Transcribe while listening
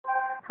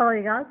Hello,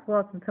 you guys.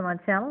 Welcome to my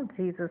channel.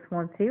 Jesus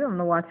Wants You. I'm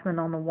the Watchman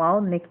on the Wall,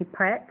 Nikki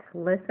Pratt.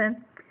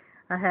 Listen,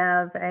 I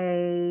have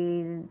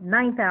a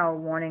ninth hour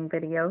warning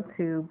video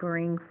to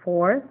bring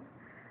forth.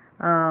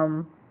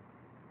 I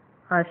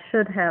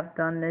should have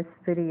done this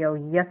video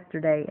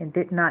yesterday and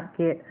did not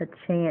get a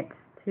chance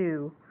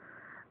to.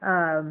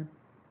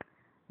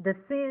 The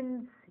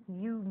sins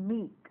you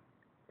meet,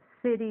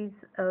 cities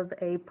of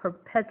a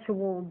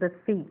perpetual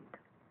defeat.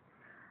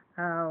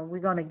 We're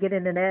going to get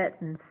into that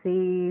and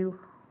see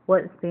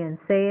what's being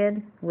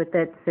said. With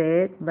that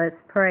said, let's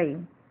pray.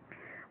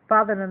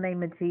 Father, in the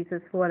name of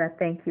Jesus, Lord, I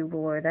thank you,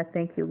 Lord. I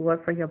thank you,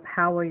 Lord, for your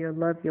power, your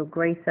love, your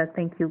grace. I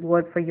thank you,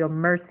 Lord, for your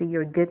mercy,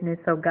 your goodness,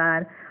 oh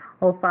God.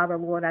 Oh, Father,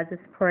 Lord, I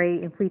just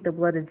pray and plead the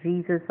blood of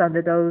Jesus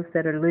under those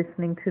that are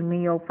listening to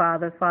me, oh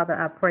Father. Father,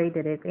 I pray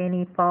that if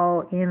any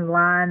fall in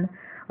line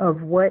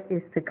of what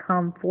is to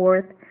come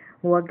forth,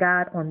 Lord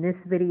God, on this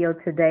video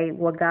today,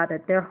 Lord God,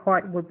 that their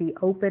heart would be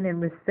open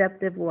and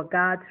receptive, Lord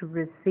God, to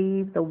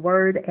receive the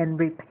word and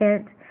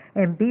repent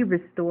and be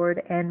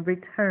restored and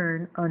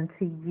return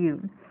unto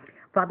you.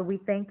 Father, we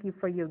thank you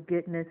for your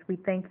goodness. We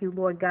thank you,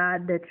 Lord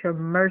God, that your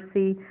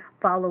mercy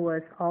follow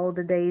us all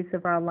the days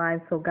of our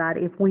lives, oh God,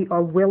 if we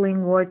are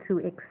willing, Lord, to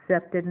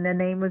accept it in the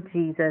name of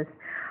Jesus.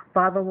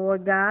 Father,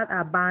 Lord God,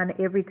 I bind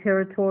every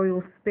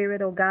territorial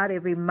spirit, oh God,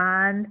 every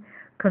mind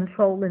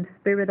controlling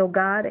spirit, oh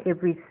God,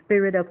 every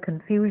spirit of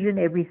confusion,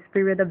 every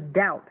spirit of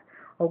doubt.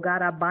 Oh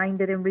God, I bind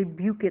it and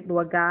rebuke it,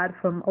 Lord God,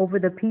 from over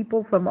the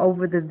people, from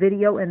over the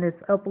video and this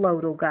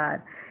upload, oh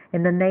God.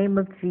 In the name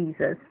of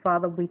Jesus,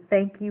 Father, we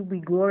thank you. We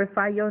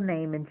glorify your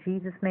name. In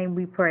Jesus' name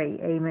we pray.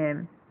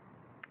 Amen.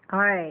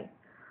 All right.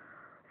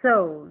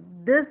 So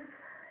this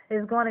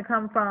is going to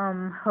come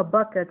from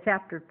Habakkuk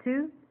chapter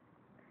 2.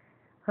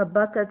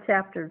 Habakkuk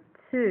chapter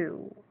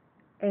 2.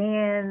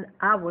 And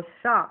I was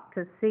shocked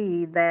to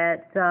see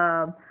that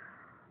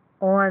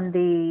on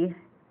the,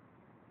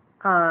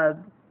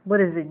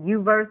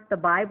 YouVerse, the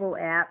Bible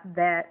app,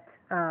 that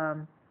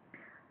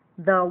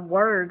the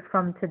word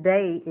from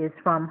today is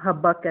from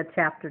Habakkuk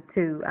chapter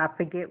 2. I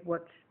forget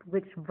which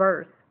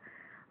verse,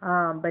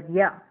 but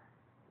yeah.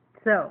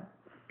 So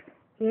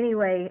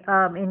anyway,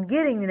 in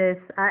getting this,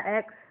 I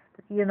asked,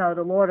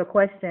 the Lord a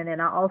question,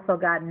 and I also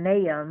got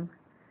Nahum,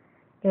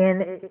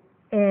 and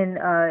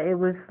it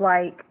was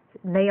like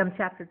Nahum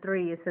chapter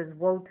 3. It says,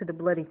 "Woe to the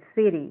bloody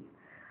city,"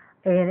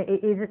 and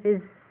it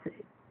is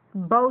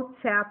both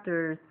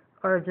chapters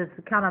are just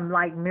kind of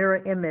like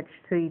mirror image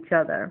to each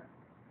other.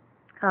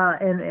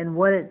 And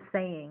what it's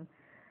saying.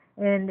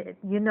 And,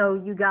 you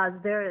guys,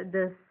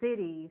 the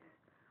cities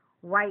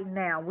right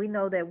now, we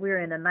know that we're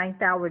in a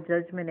ninth hour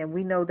judgment, and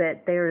we know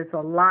that there is a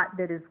lot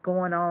that is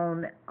going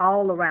on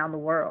all around the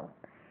world.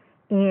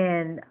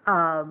 And,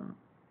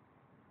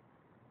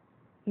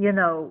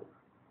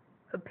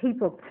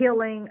 people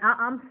killing.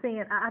 I'm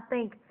seeing, I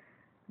think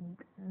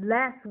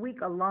last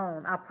week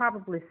alone, I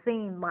probably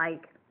seen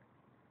like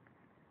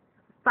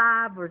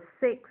 5 or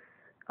 6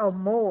 or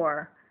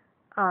more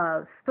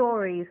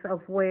stories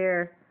of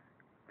where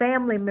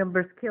family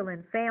members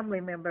killing family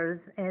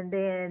members, and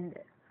then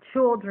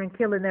children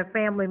killing their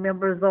family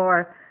members,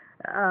 or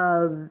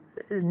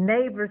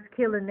neighbors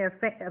killing their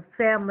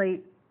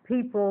family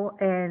people,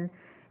 and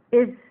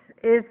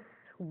it's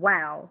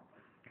wow.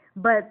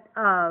 But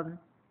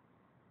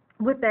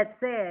with that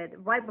said,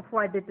 right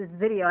before I did this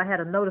video, I had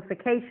a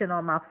notification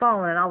on my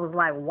phone, and I was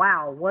like,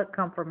 wow, what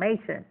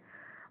confirmation.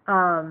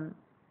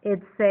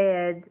 It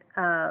said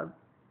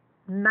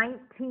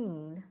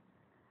 19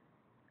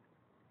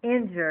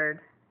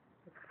 injured,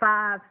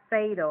 5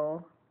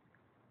 fatal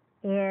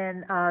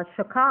in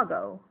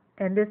Chicago.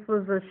 And this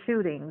was a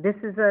shooting. This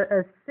is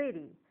a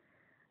city,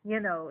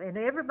 and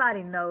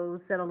everybody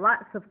knows that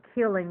lots of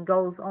killing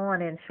goes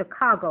on in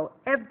Chicago.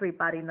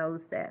 Everybody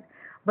knows that.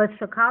 But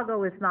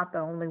Chicago is not the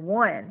only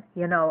one.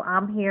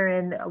 I'm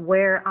hearing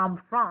where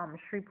I'm from,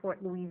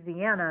 Shreveport,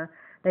 Louisiana.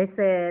 They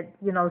said,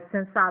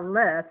 since I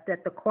left,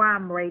 that the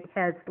crime rate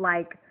has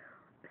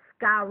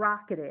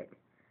skyrocketed.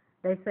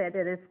 They said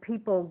that it's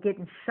people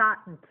getting shot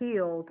and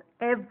killed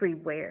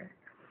everywhere.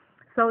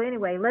 So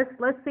anyway, let's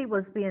see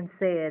what's being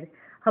said.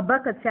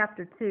 Habakkuk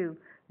chapter 2.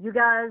 You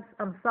guys,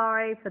 I'm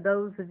sorry for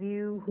those of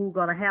you who are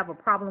going to have a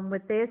problem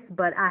with this,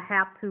 but I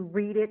have to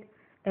read it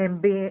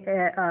and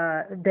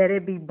that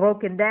it be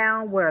broken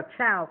down where a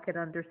child can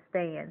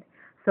understand.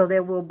 So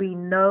there will be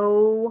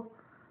no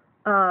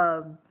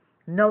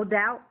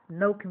doubt,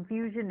 no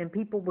confusion, and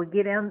people will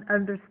get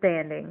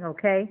understanding,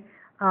 okay?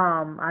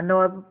 I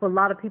know a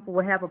lot of people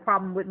will have a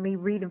problem with me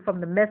reading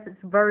from the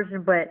Message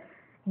version, but,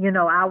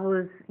 I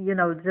was,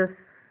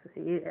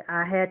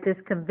 I had this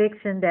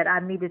conviction that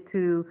I needed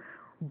to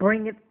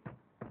bring it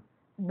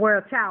where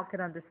a child can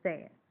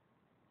understand.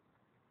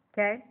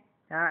 Okay?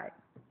 All right.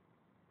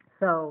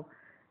 So,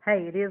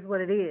 hey, it is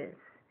what it is.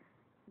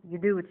 You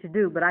do what you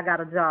do, but I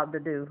got a job to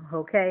do,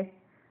 okay?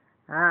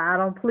 I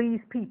don't please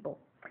people.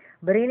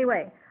 But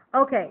anyway,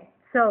 okay,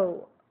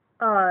 so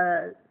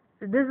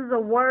this is a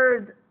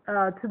word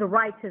to the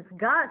righteous.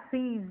 God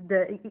sees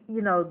the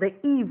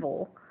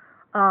evil,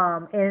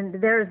 and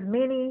there's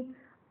many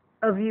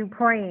of you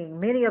praying,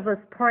 many of us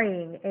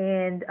praying,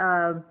 and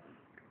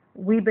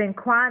we've been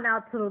crying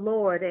out to the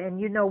Lord, and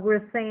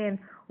we're saying,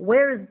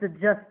 where is the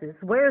justice?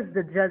 Where is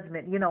the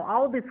judgment?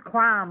 All this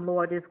crime,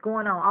 Lord, is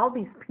going on. All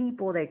these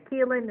people, they're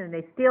killing and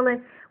they're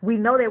stealing. We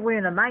know that we're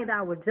in a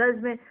 9th-hour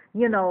judgment.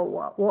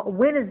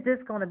 When is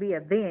this going to be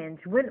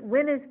avenged?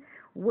 When is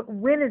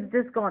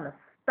this going to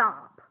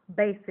stop?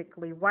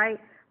 Basically, right?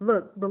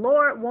 Look, the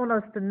Lord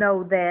wants us to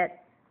know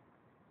that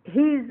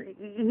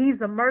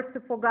He's a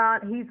merciful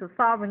God. He's a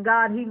sovereign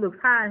God. He looks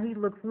high and He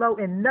looks low,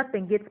 and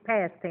nothing gets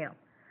past Him.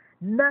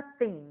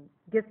 Nothing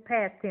gets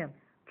past Him.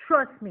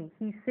 Trust me,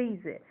 He sees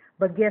it.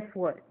 But guess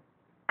what?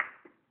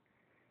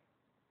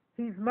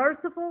 He's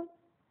merciful,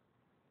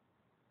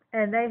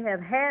 and they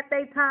have had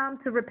their time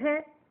to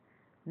repent.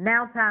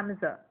 Now time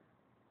is up.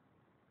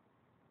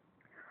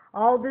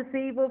 All this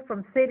evil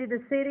from city to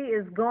city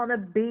is going to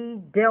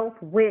be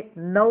dealt with.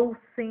 No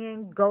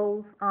sin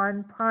goes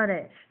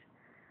unpunished.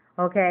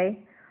 Okay?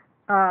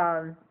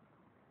 Let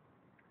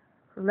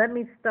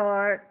me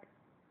start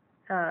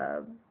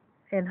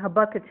in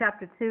Habakkuk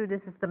chapter 2.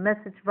 This is the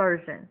Message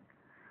version.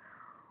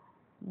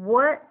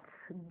 What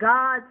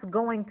God's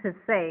going to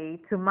say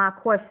to my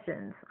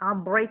questions?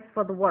 I'm braced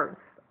for the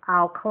worst.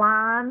 I'll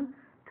climb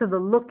to the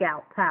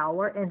lookout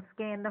tower and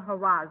scan the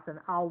horizon.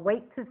 I'll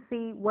wait to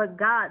see what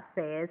God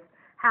says,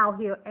 how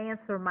He'll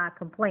answer my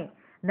complaint.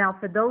 Now,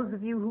 for those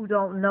of you who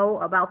don't know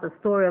about the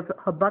story of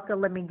Habakkuk,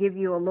 let me give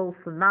you a little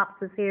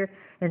synopsis here.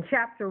 In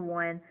chapter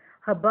 1,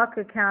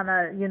 Habakkuk kind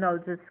of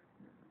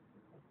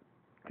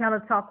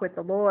talked with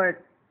the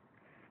Lord,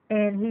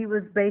 and he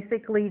was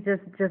basically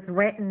just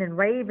ranting and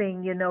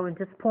raving, and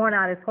just pouring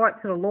out his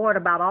heart to the Lord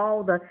about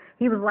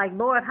he was like,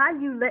 Lord, how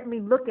you let me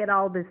look at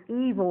all this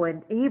evil,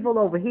 and evil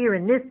over here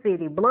in this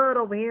city, blood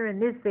over here in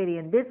this city,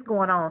 and this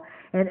going on,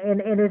 and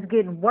it's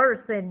getting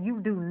worse, and you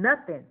do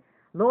nothing.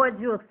 Lord,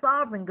 you're a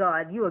sovereign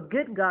God, you're a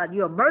good God,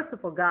 you're a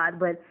merciful God,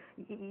 but,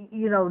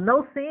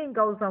 no sin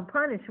goes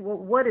unpunished.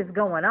 What is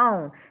going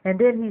on? And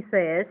then he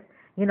says,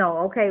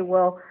 okay,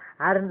 well,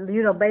 I didn't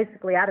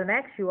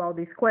ask you all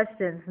these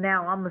questions.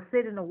 Now I'm going to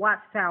sit in the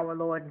watchtower,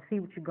 Lord, and see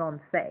what you're going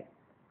to say.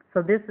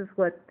 So this is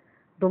what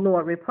the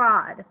Lord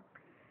replied.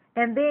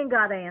 And then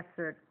God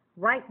answered,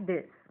 write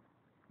this.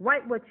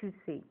 Write what you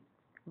see.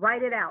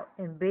 Write it out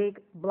in big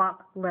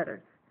block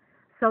letters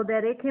so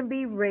that it can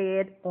be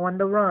read on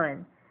the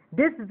run.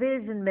 This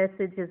vision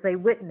message is a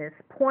witness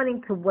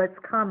pointing to what's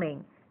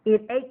coming.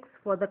 It aches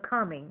for the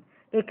coming.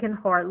 It can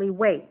hardly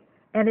wait,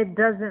 and it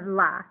doesn't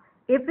lie.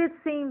 If it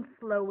seems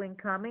slow in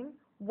coming,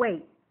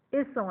 wait,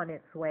 it's on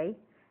its way.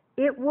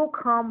 It will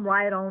come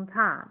right on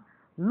time.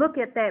 Look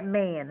at that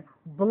man,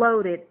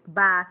 bloated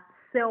by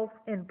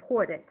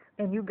self-importance.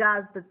 And you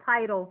guys, the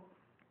title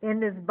in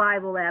this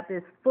Bible app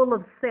is Full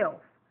of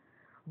Self,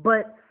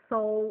 but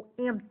so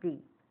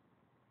empty.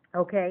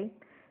 Okay?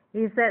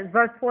 He says,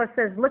 verse 4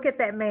 says, look at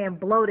that man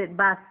bloated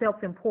by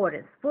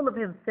self-importance, full of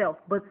himself,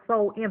 but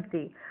so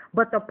empty.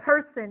 But the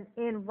person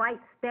in right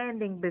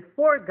standing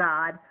before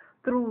God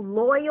through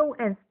loyal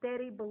and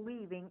steady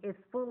believing is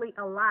fully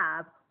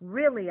alive,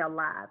 really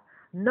alive.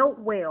 Note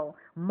well,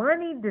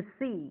 money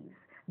deceives.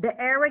 The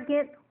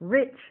arrogant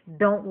rich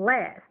don't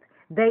last.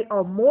 They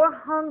are more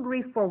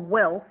hungry for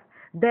wealth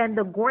than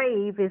the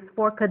grave is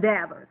for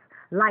cadavers.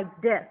 Like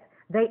death,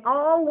 they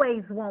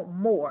always want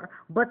more,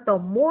 but the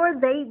more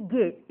they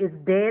get is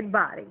dead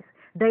bodies.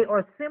 They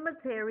are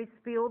cemeteries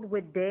filled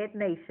with dead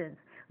nations,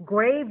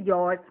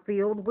 graveyards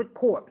filled with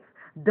corpses.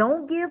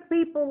 Don't give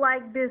people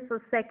like this a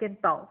second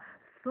thought.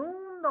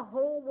 Soon the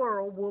whole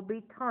world will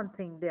be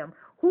taunting them.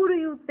 Who do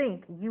you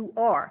think you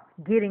are,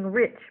 getting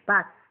rich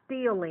by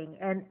stealing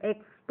and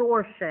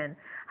extortion?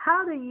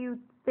 How long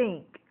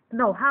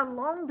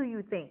do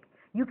you think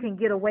you can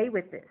get away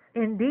with this?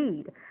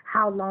 Indeed,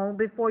 how long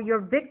before your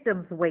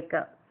victims wake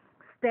up?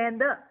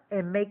 Stand up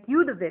and make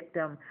you the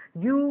victim.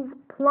 You've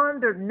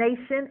plundered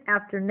nation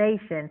after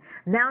nation.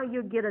 Now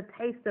you get a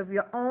taste of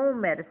your own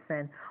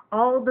medicine.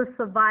 All the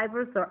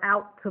survivors are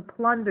out to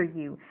plunder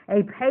you,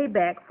 a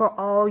payback for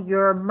all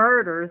your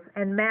murders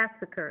and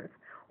massacres.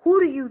 Who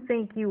do you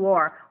think you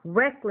are,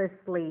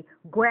 recklessly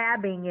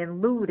grabbing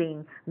and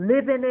looting,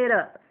 living it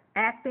up,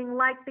 acting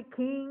like the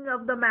king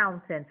of the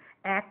mountain,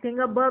 acting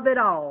above it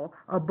all,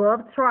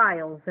 above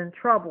trials and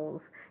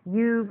troubles?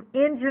 You've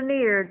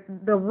engineered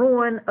the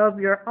ruin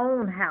of your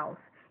own house.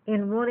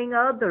 In ruining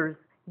others,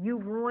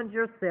 you've ruined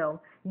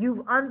yourself.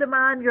 You've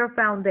undermined your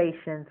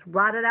foundations,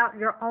 rotted out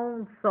your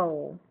own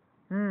soul.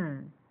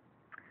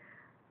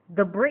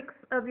 The bricks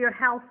of your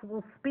house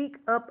will speak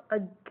up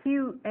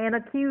and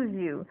accuse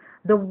you.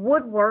 The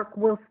woodwork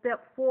will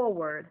step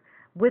forward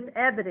with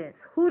evidence.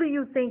 Who do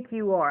you think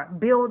you are,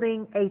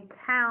 building a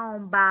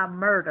town by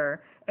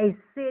murder, a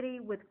city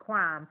with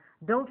crime?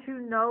 Don't you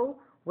know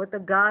what the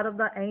God of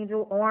the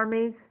angel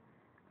armies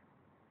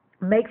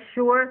make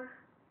sure?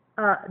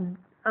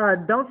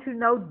 Don't you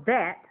know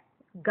that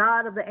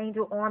God of the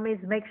angel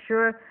armies make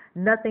sure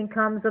nothing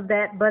comes of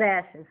that but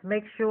ashes?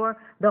 Make sure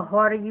the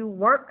harder you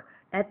work,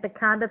 at the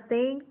kind of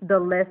thing, the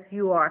less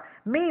you are.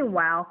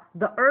 Meanwhile,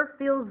 the earth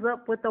fills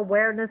up with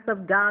awareness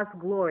of God's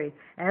glory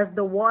as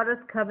the waters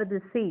cover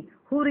the sea.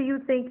 Who do you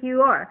think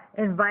you are,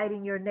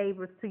 inviting your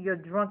neighbors to your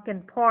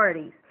drunken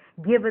parties,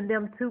 giving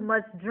them too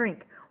much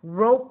drink,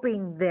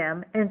 roping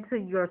them into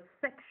your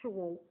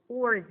sexual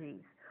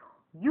orgies?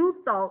 You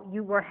thought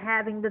you were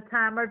having the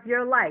time of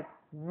your life.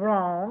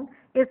 Wrong.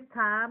 It's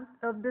time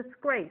of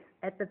disgrace.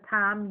 At the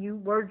time you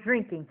were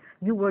drinking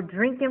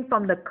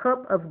from the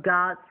cup of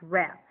God's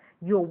wrath.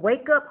 You'll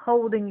wake up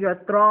holding your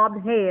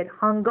throbbed head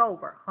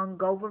hungover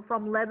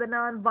from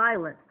Lebanon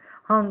violence,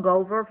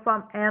 hungover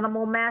from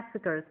animal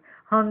massacres,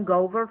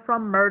 hungover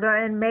from murder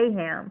and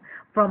mayhem,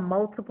 from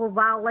multiple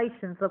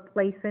violations of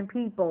place and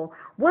people.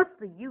 What's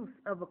the use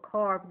of a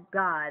carved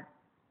God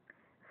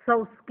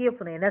so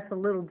skillfully, and that's a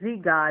little g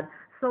God,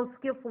 so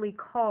skillfully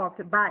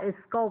carved by a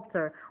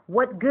sculptor?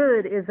 What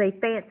good is a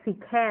fancy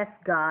cast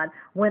God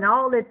when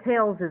all it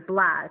tells is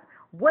lies?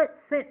 What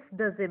sense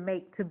does it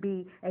make to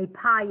be a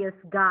pious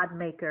God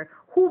maker?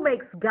 Who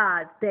makes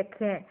gods that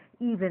can't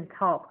even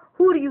talk?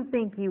 Who do you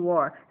think you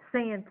are,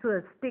 saying to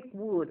a stick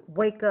wood,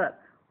 wake up,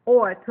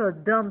 or to a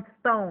dumb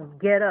stone,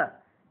 get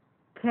up?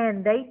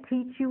 Can they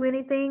teach you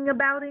anything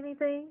about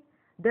anything?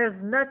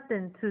 There's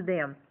nothing to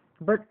them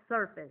but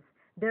surface.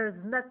 There's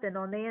nothing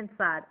on the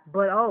inside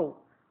but, oh,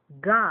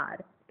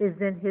 God is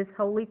in his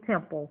holy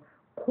temple.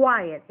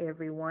 Quiet,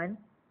 everyone.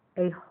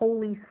 A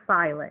holy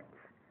silence.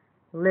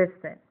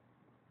 Listen.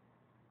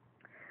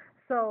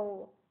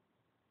 So,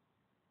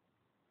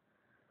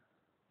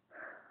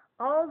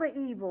 all the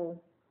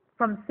evil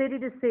from city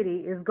to city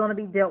is going to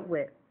be dealt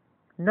with.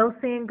 No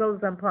sin goes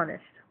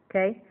unpunished.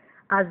 Okay?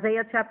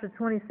 Isaiah chapter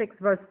 26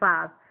 verse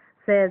 5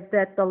 says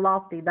that the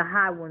lofty, the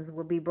high ones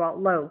will be brought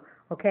low.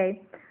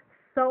 Okay?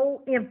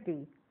 So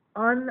empty,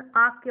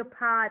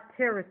 unoccupied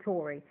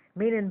territory,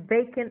 meaning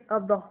vacant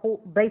of the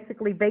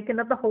basically vacant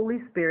of the Holy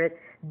Spirit,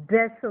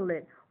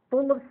 desolate,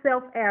 full of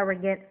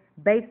self-arrogant,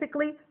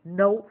 basically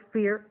no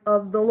fear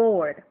of the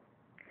Lord,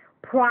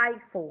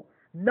 prideful,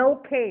 no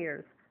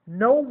cares,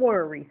 no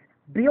worries,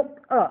 built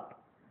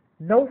up,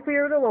 no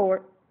fear of the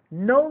Lord,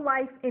 no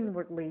life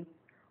inwardly,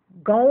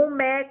 gone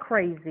mad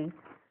crazy,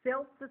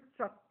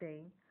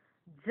 self-destructing.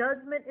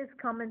 Judgment is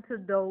coming to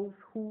those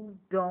who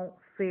don't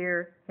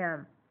fear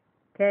him.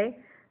 Okay?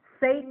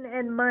 Satan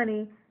and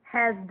money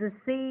has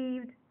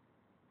deceived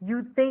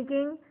you,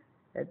 thinking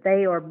that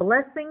they are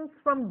blessings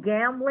from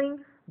gambling,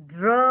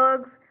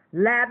 drugs,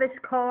 lavish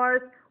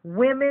cars,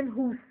 women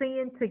who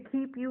sin to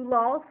keep you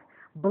lost,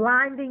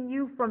 blinding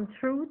you from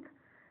truth,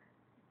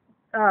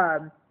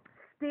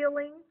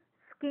 stealing,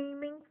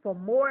 scheming for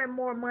more and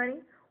more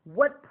money.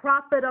 What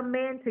profit a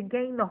man to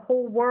gain the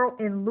whole world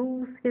and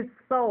lose his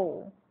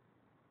soul?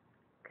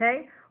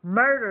 Okay?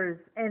 Murders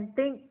and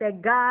think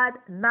that God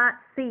not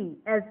see,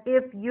 as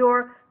if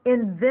you're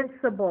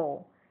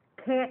invincible,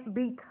 can't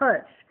be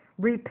touched.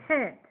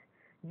 Repent.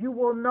 You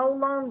will no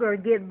longer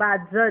get by.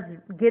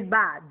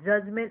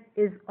 Judgment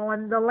is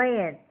on the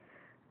land.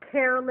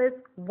 Careless,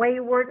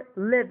 wayward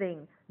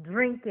living,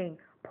 drinking,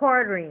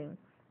 partying.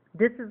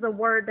 This is a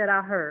word that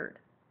I heard.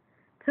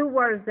 Two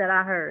words that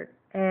I heard.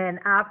 And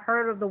I've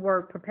heard of the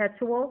word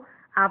perpetual.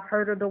 I've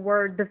heard of the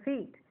word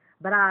defeat.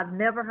 But I've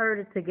never heard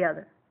it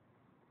together.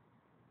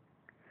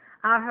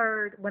 I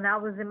heard, when I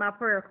was in my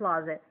prayer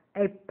closet,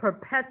 a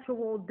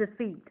perpetual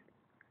defeat.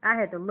 I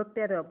had to look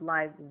that up,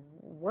 like,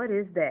 what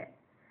is that?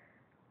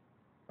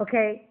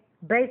 Okay,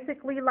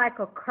 basically like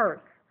a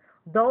curse.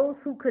 Those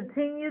who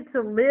continue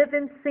to live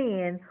in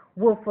sin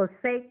will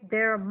forsake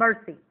their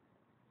mercy.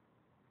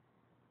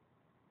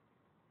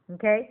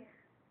 Okay?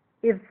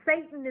 If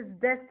Satan is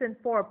destined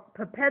for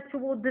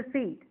perpetual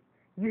defeat,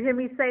 you hear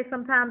me say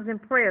sometimes in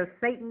prayer,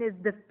 Satan is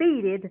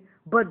defeated,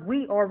 but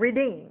we are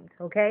redeemed.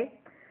 Okay?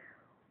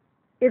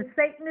 If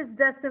Satan is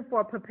destined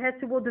for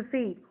perpetual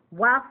defeat,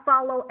 why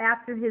follow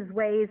after his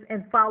ways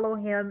and follow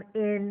him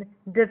in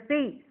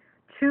defeat?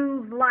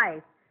 Choose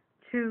life.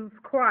 Choose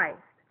Christ.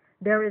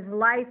 There is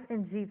life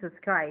in Jesus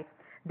Christ.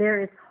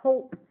 There is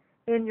hope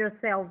in your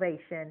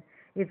salvation.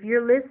 If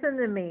you're listening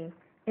to me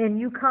and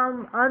you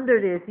come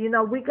under this,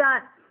 we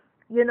got,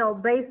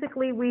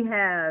 basically we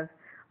have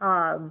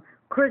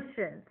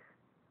Christians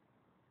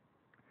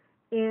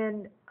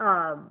in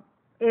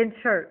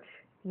church.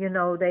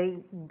 They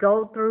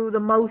go through the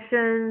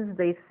motions,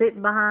 they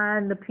sit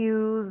behind the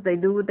pews, they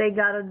do what they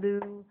gotta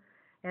do,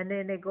 and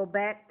then they go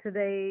back to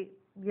their,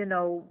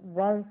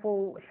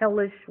 wrongful,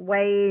 hellish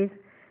ways,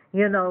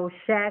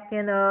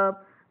 shacking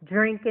up,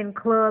 drinking,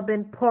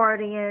 clubbing,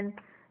 partying,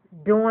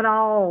 doing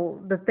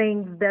all the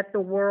things that the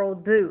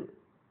world do.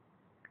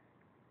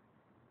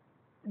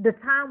 The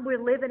time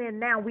we're living in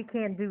now, we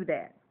can't do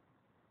that.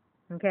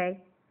 Okay?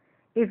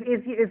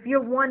 If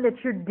you're one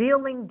that you're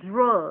dealing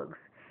drugs,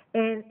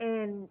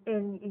 and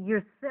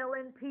you're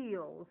selling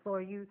pills,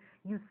 or you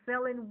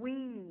selling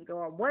weed,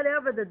 or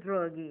whatever the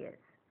drug is,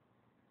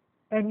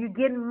 and you're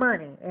getting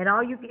money, and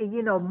all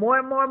more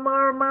and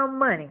more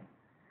money,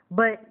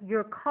 but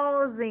you're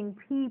causing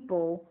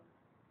people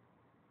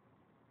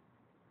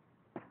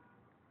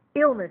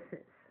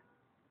illnesses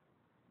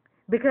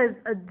because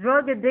a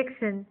drug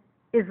addiction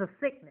is a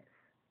sickness.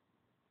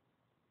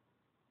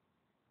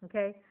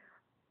 Okay?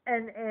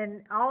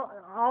 And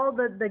all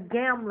the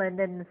gambling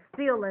and the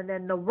stealing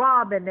and the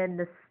robbing and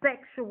the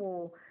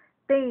sexual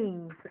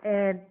things,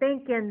 and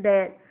thinking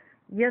that,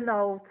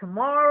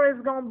 tomorrow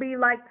is gonna be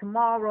like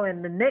tomorrow,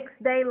 and the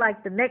next day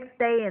like the next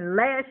day, and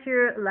last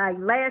year like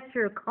last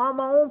year. Come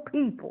on,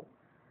 people.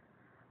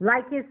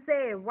 Like it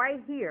said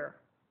right here,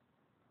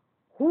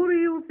 who do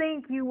you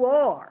think you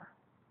are?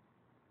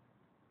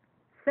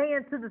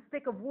 Saying to the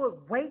stick of wood,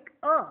 wake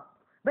up.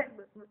 But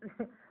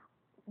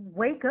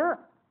wake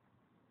up.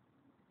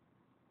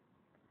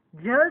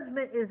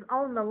 Judgment is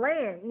on the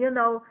land.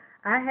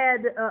 I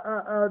had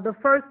the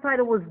first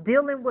title was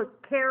dealing with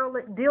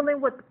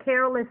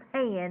careless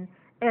hand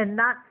and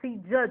not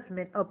see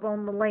judgment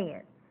upon the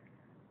land.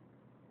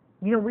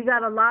 We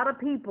got a lot of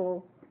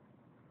people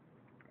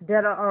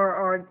that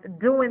are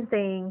doing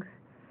things,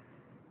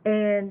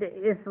 and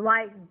it's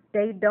like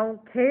they don't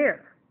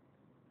care.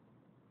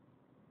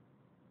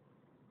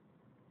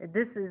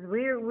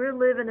 We're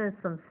living in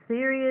some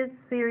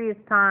serious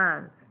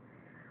times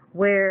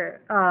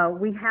where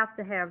we have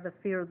to have the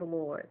fear of the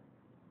Lord.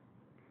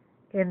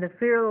 And the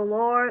fear of the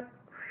Lord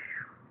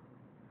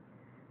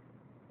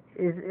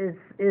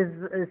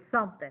is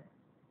something.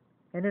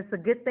 And it's a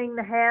good thing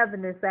to have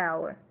in this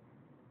hour.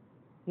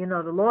 The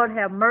Lord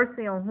have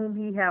mercy on whom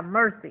He have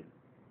mercy.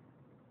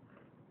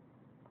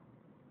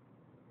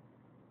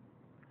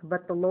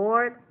 But the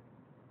Lord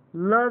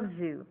loves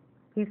you.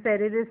 He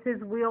said it is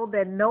His will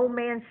that no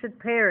man should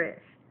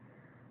perish.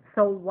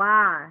 So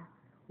why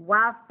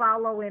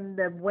follow in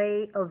the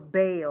way of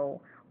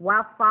Baal?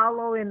 Why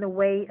follow in the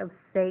way of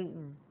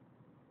Satan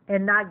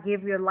and not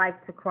give your life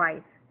to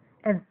Christ?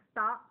 And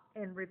stop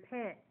and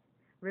repent.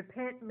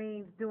 Repent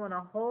means doing a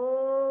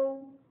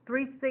whole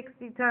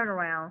 360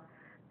 turnaround,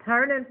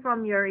 turning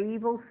from your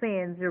evil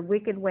sins, your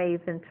wicked ways,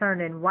 and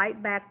turning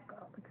right back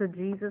to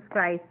Jesus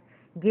Christ,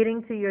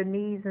 getting to your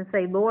knees and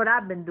say, Lord,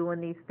 I've been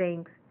doing these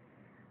things,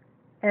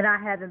 and I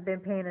haven't been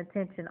paying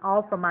attention,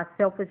 all for my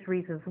selfish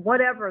reasons,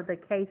 whatever the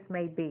case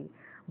may be.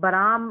 But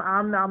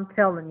I'm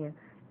telling you,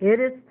 it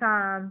is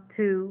time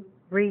to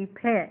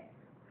repent.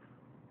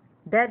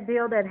 That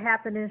deal that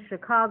happened in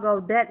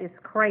Chicago, that is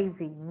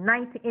crazy.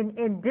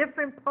 In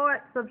different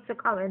parts of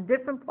Chicago, in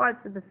different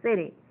parts of the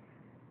city.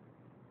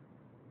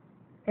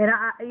 And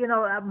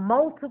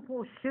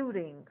multiple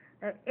shootings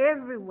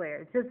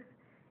everywhere, just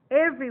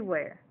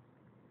everywhere.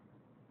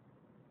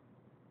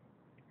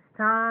 It's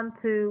time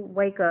to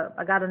wake up.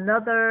 I got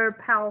another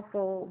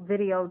powerful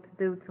video to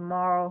do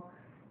tomorrow.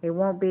 It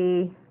won't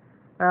be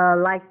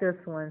like this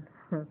one.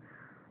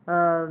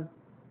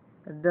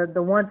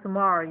 The one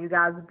tomorrow, you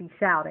guys will be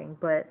shouting,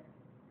 but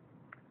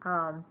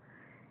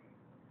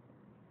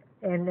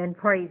and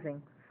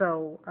praising.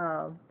 So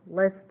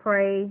let's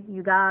pray,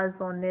 you guys,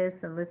 on this,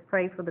 and let's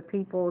pray for the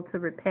people to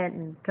repent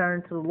and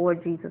turn to the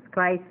Lord Jesus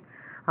Christ.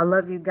 I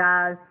love you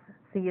guys.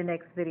 See you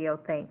next video.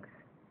 Thanks.